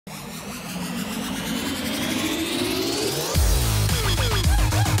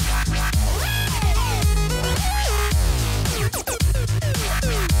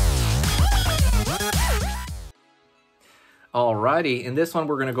Alrighty, in this one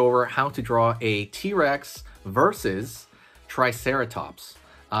we're going to go over how to draw a T-Rex versus Triceratops.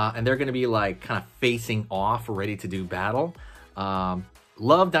 And they're going to be like kind of facing off, ready to do battle.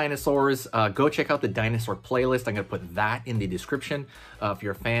 Love dinosaurs. Go check out the dinosaur playlist. I'm going to put that in the description if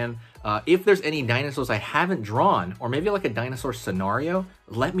you're a fan. If there's any dinosaurs I haven't drawn, or maybe like a dinosaur scenario,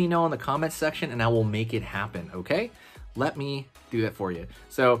 let me know in the comments section and I will make it happen, okay? Let me do that for you.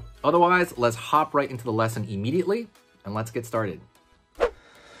 So otherwise, let's hop right into the lesson immediately and let's get started.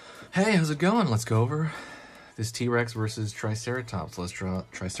 Hey, how's it going? Let's go over this T-Rex versus Triceratops. Let's draw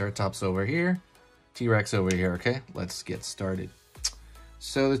Triceratops over here, T-Rex over here, okay? Let's get started.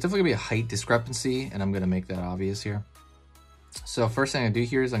 So there's definitely gonna be a height discrepancy, and I'm gonna make that obvious here. So first thing I do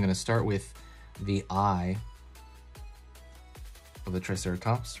here is I'm gonna start with the eye of the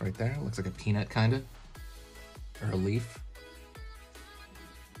Triceratops right there. It looks like a peanut kinda, or a leaf.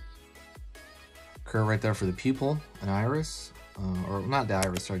 Curve right there for the pupil, an iris, or not the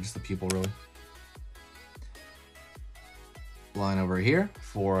iris, sorry, just the pupil really. Line over here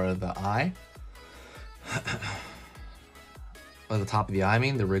for the eye. Or the top of the eye, I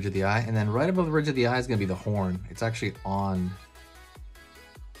mean, the ridge of the eye. And then right above the ridge of the eye is gonna be the horn. It's actually on.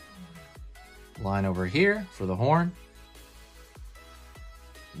 Line over here for the horn.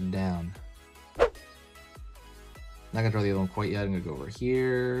 Down. Not gonna draw the other one quite yet. I'm gonna go over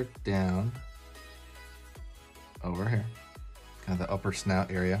here, down, over here. Kind of the upper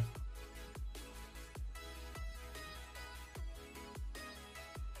snout area.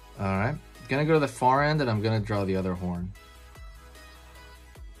 All right, gonna go to the far end and I'm gonna draw the other horn.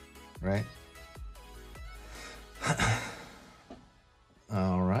 Right?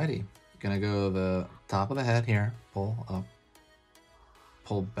 Alrighty, gonna go the top of the head here, pull up,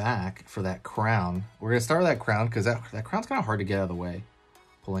 pull back for that crown. We're gonna start with that crown because that crown's kind of hard to get out of the way.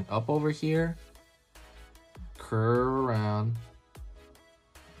 Pulling up over here, curve around,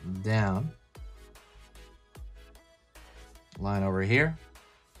 down, line over here,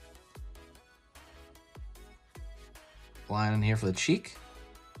 line in here for the cheek,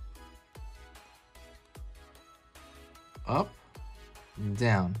 up,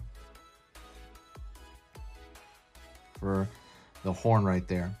 down for the horn right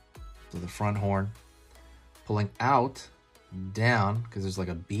there. So the front horn, pulling out, down, because there's like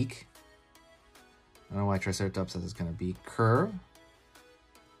a beak. I don't know why Triceratops has this kind of beak. Curve,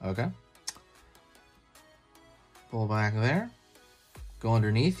 okay. Pull back there, go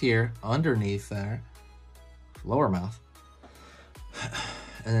underneath here, underneath there, lower mouth,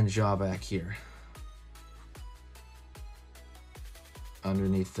 and then jaw back here.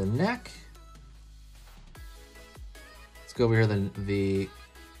 Underneath the neck. Let's go over here, the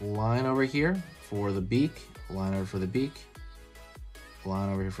line over here for the beak, line over for the beak,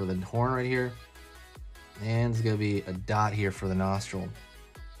 line over here for the horn right here, and it's gonna be a dot here for the nostril,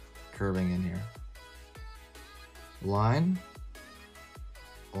 curving in here. Line,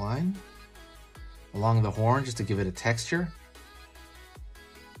 line, along the horn just to give it a texture.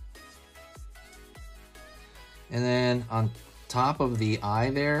 And then on top of the eye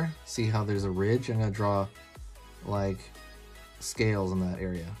there, see how there's a ridge? I'm gonna draw like scales in that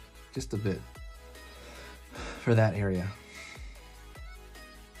area, just a bit for that area.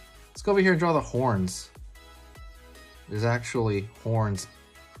 Let's go over here and draw the horns. There's actually horns,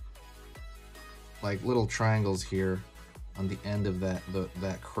 like little triangles here on the end of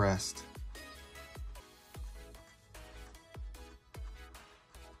that crest.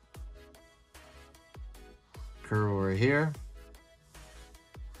 Curve over here.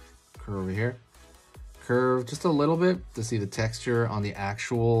 Curve over here, curve just a little bit to see the texture on the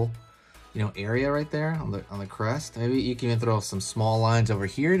actual, area right there on the crest. Maybe you can even throw some small lines over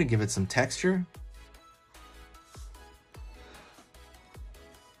here to give it some texture,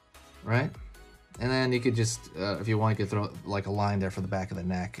 right? And then you could just, if you want, you could throw like a line there for the back of the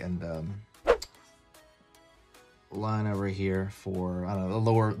neck and line over here for, I don't know,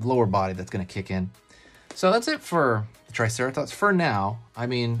 the lower body that's gonna kick in. So that's it for the Triceratops for now. I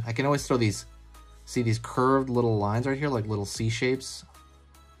mean, I can always throw these, see these curved little lines right here, like little C shapes,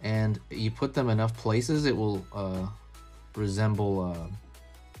 and you put them enough places, it will resemble,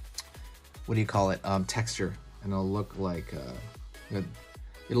 what do you call it, texture, and it'll look like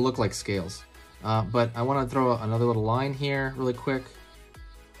scales. But I want to throw another little line here really quick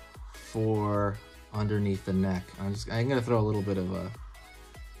for underneath the neck. I'm gonna throw a little bit of a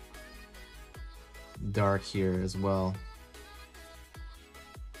dark here as well.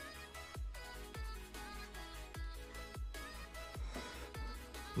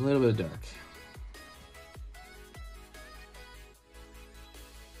 A little bit of dark.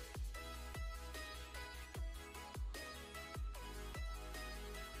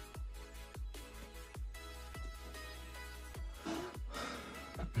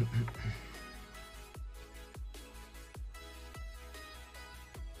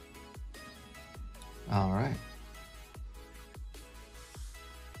 All right.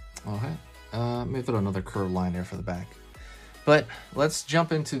 Okay. Maybe throw another curved line there for the back. But let's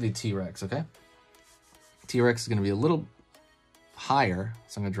jump into the T-Rex, okay? T-Rex is going to be a little higher,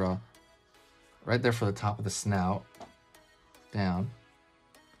 so I'm going to draw right there for the top of the snout. Down.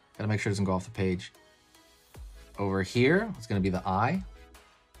 Got to make sure it doesn't go off the page. Over here, it's going to be the eye.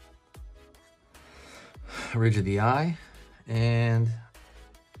 Ridge of the eye. And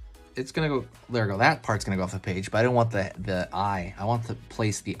it's going to go, there we go. That part's going to go off the page, but I don't want the eye. I want to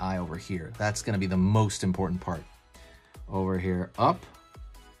place the eye over here. That's going to be the most important part. Over here, up,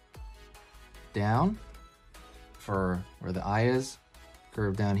 down, for where the eye is.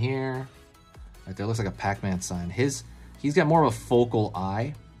 Curve down here. Right there, looks like a Pac-Man sign. He's got more of a focal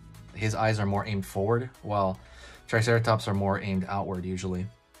eye. His eyes are more aimed forward, while Triceratops are more aimed outward usually,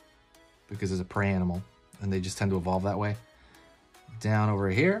 because it's a prey animal, and they just tend to evolve that way. Down over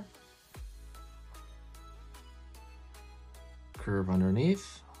here. Curve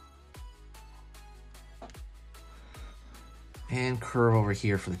underneath. And curve over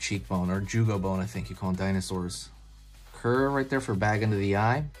here for the cheekbone, or jugo bone, I think you call them, dinosaurs. Curve right there for bag under the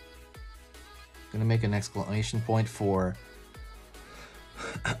eye. Gonna make an exclamation point for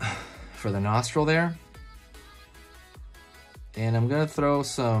the nostril there. And I'm gonna throw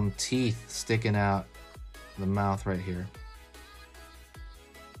some teeth sticking out the mouth right here.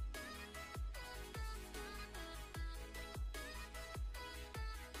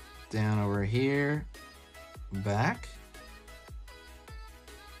 Down over here, back.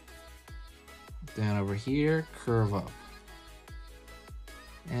 Down over here, curve up.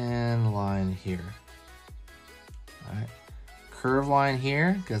 And line here. All right. Curve line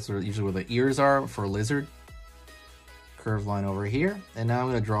here, that's usually where the ears are for a lizard. Curve line over here. And now I'm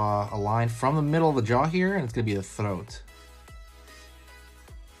going to draw a line from the middle of the jaw here, and it's going to be the throat.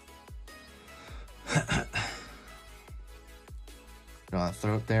 Draw a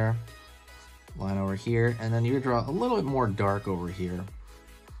throat there. Line over here. And then you draw a little bit more dark over here.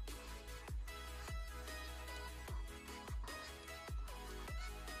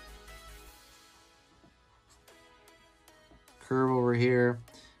 Curve over here.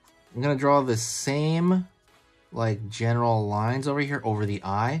 I'm gonna draw the same like general lines over here over the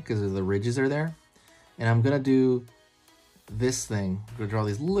eye because the ridges are there, and I'm gonna do this thing. I'm gonna draw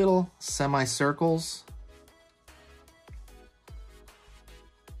these little semicircles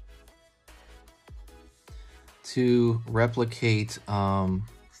to replicate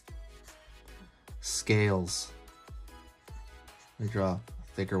scales. Let me draw a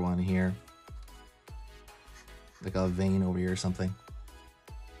thicker one here. Like a vein over here or something.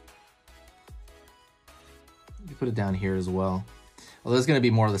 You put it down here as well. Well, there's going to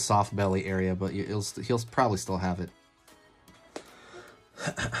be more of the soft belly area, but he'll probably still have it.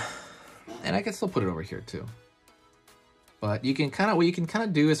 And I can still put it over here too. But you can what you can kind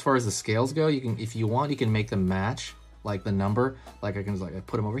of do as far as the scales go, you can, if you want, you can make them match like the number. Like I can I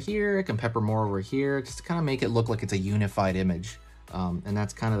put them over here, I can pepper more over here, just to kind of make it look like it's a unified image. And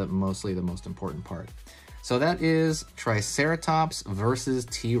that's kind of mostly the most important part. So that is Triceratops versus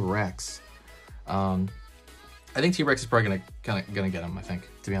T-Rex. I think T-Rex is probably gonna get him, I think,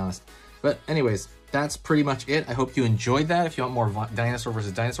 to be honest. But anyways, that's pretty much it. I hope you enjoyed that. If you want more dinosaur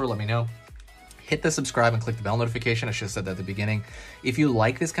versus dinosaur, let me know. Hit the subscribe and click the bell notification. I should have said that at the beginning. If you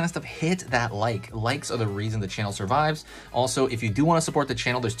like this kind of stuff, hit that like. Likes are the reason the channel survives. Also, if you do want to support the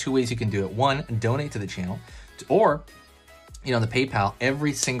channel, there's two ways you can do it. One, donate to the channel, or you know, the PayPal,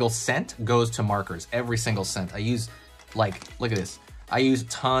 every single cent goes to markers. Every single cent. I use, like, look at this. I use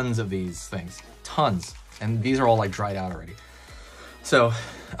tons of these things. Tons. And these are all, like, dried out already. So,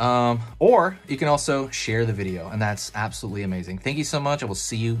 or you can also share the video, and that's absolutely amazing. Thank you so much. I will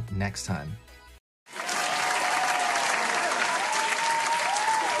see you next time.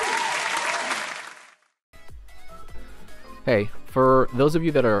 Hey, for those of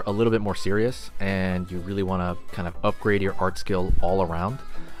you that are a little bit more serious and you really want to kind of upgrade your art skill all around,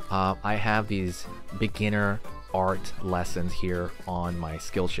 I have these beginner art lessons here on my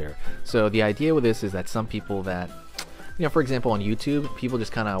Skillshare. So the idea with this is that some people that, you know, for example, on YouTube, people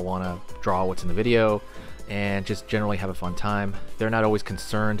just kind of want to draw what's in the video and just generally have a fun time. They're not always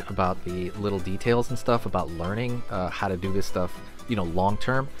concerned about the little details and stuff about learning how to do this stuff, you know, long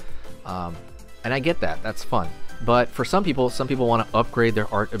term. And I get that, that's fun. But for some people want to upgrade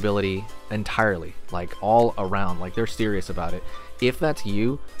their art ability entirely, like all around, like they're serious about it. If that's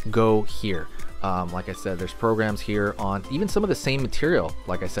you, go here. Like I said, there's programs here on even some of the same material.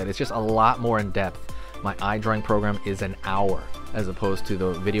 Like I said, it's just a lot more in depth. My eye drawing program is an hour, as opposed to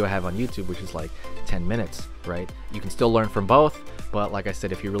the video I have on YouTube, which is like 10 minutes, right? You can still learn from both, but like I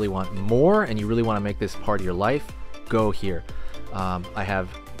said, if you really want more and you really want to make this part of your life, go here. I have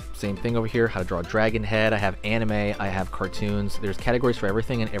same thing over here, how to draw a dragon head. I have anime, I have cartoons. There's categories for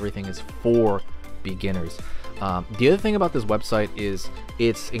everything, and everything is for beginners. The other thing about this website is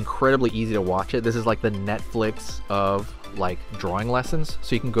it's incredibly easy to watch it. This is like the Netflix of like drawing lessons.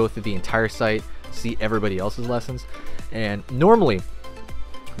 So you can go through the entire site, see everybody else's lessons. And normally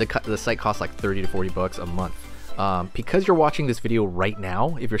the site costs like 30 to 40 bucks a month. Because you're watching this video right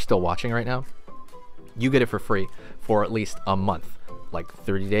now, if you're still watching right now, you get it for free for at least a month. Like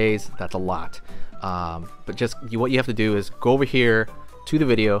 30 days, that's a lot. But just what you have to do is go over here to the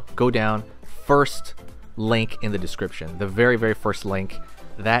video, go down, first link in the description, the very, very first link.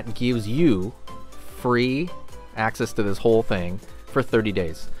 That gives you free access to this whole thing for 30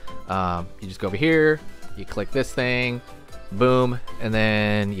 days. You just go over here, you click this thing, boom, and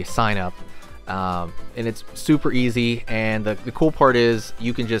then you sign up. And it's super easy, and the cool part is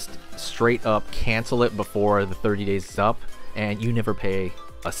you can just straight up cancel it before the 30 days is up, and you never pay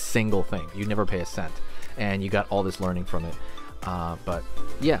a single thing. You never pay a cent, and you got all this learning from it. But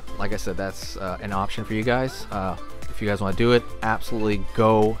yeah, like I said, that's an option for you guys. If you guys want to do it, absolutely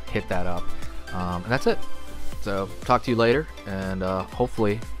go hit that up. And that's it. So talk to you later, and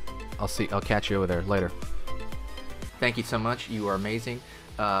hopefully I'll catch you over there later. Thank you so much. You are amazing.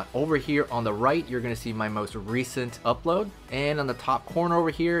 Over here on the right, you're going to see my most recent upload, and on the top corner over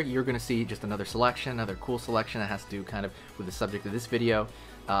here, you're going to see just another selection, another cool selection that has to do kind of with the subject of this video.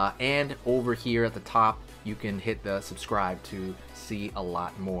 And over here at the top, you can hit the subscribe to see a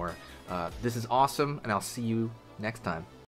lot more. This is awesome, and I'll see you next time.